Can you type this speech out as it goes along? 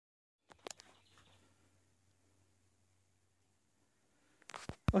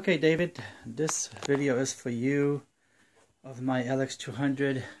Okay, David, this video is for you of my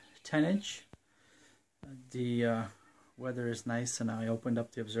LX200 10-inch. The weather is nice and I opened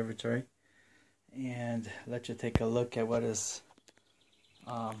up the observatory and let you take a look at what is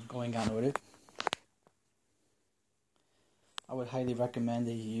going on with it. I would highly recommend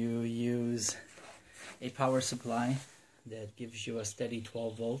that you use a power supply that gives you a steady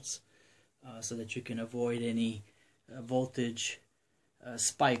 12 volts so that you can avoid any voltage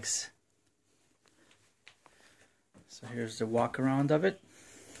spikes. So here's the walk around of it,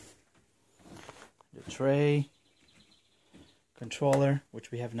 the tray, controller,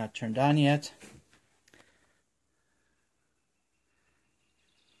 which we have not turned on yet,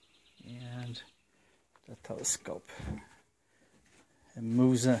 and the telescope. It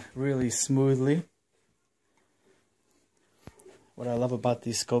moves really smoothly. What I love about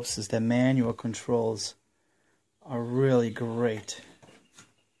these scopes is that manual controls are really great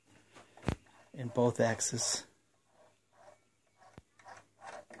in both axes.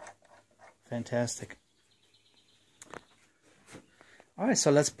 Fantastic. Alright,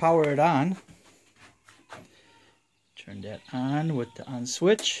 so let's power it on. Turn that on with the on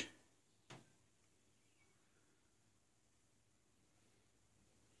switch.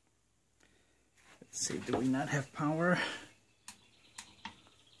 Let's see, do we not have power?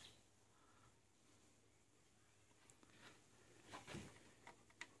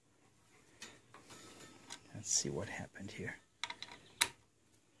 Let's see what happened here.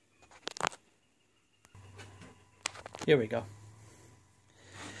 Here we go.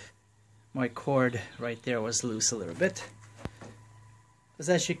 My cord right there was loose a little bit. Because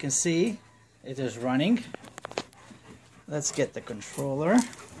as you can see, it is running. Let's get the controller.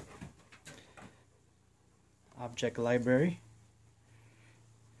 Object library.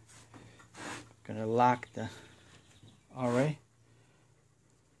 Gonna lock the array.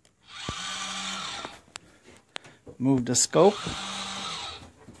 Move the scope.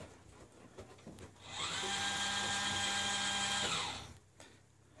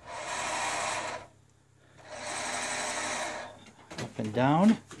 Up and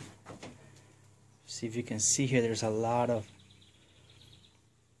down. See if you can see here, there's a lot of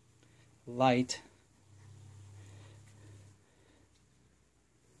light.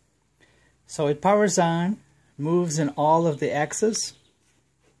 So it powers on, moves in all of the axes.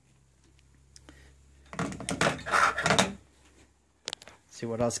 See,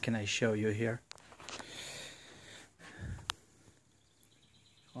 what else can I show you here?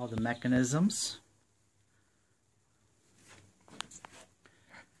 All the mechanisms.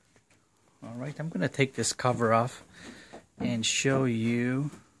 Alright, I'm going to take this cover off and show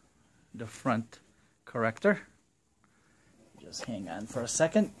you the front corrector. Just hang on for a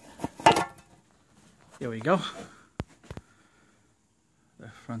second. Here we go. The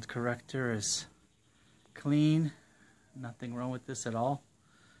front corrector is clean. Nothing wrong with this at all.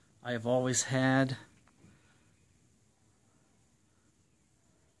 I have always had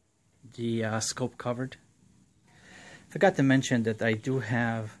the scope covered. Forgot to mention that I do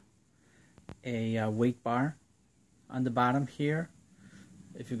have a weight bar on the bottom here.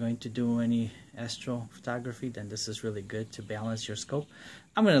 If you're going to do any astrophotography, then this is really good to balance your scope.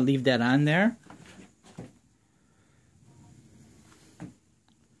 I'm going to leave that on there.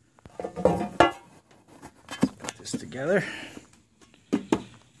 Let's put this together.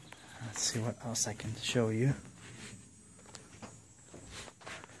 Let's see what else I can show you.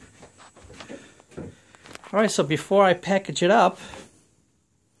 Alright, so before I package it up,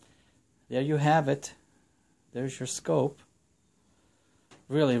 there you have it. There's your scope.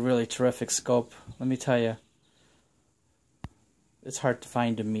 Really, really terrific scope. Let me tell you, it's hard to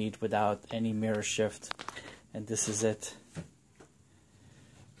find a Meade without any mirror shift, and this is it.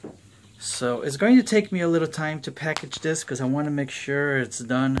 So it's going to take me a little time to package this because I want to make sure it's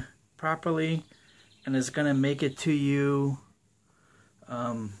done properly and it's going to make it to you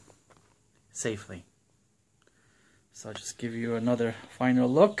safely. So I'll just give you another final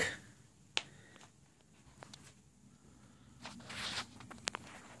look.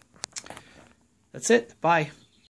 That's it. Bye.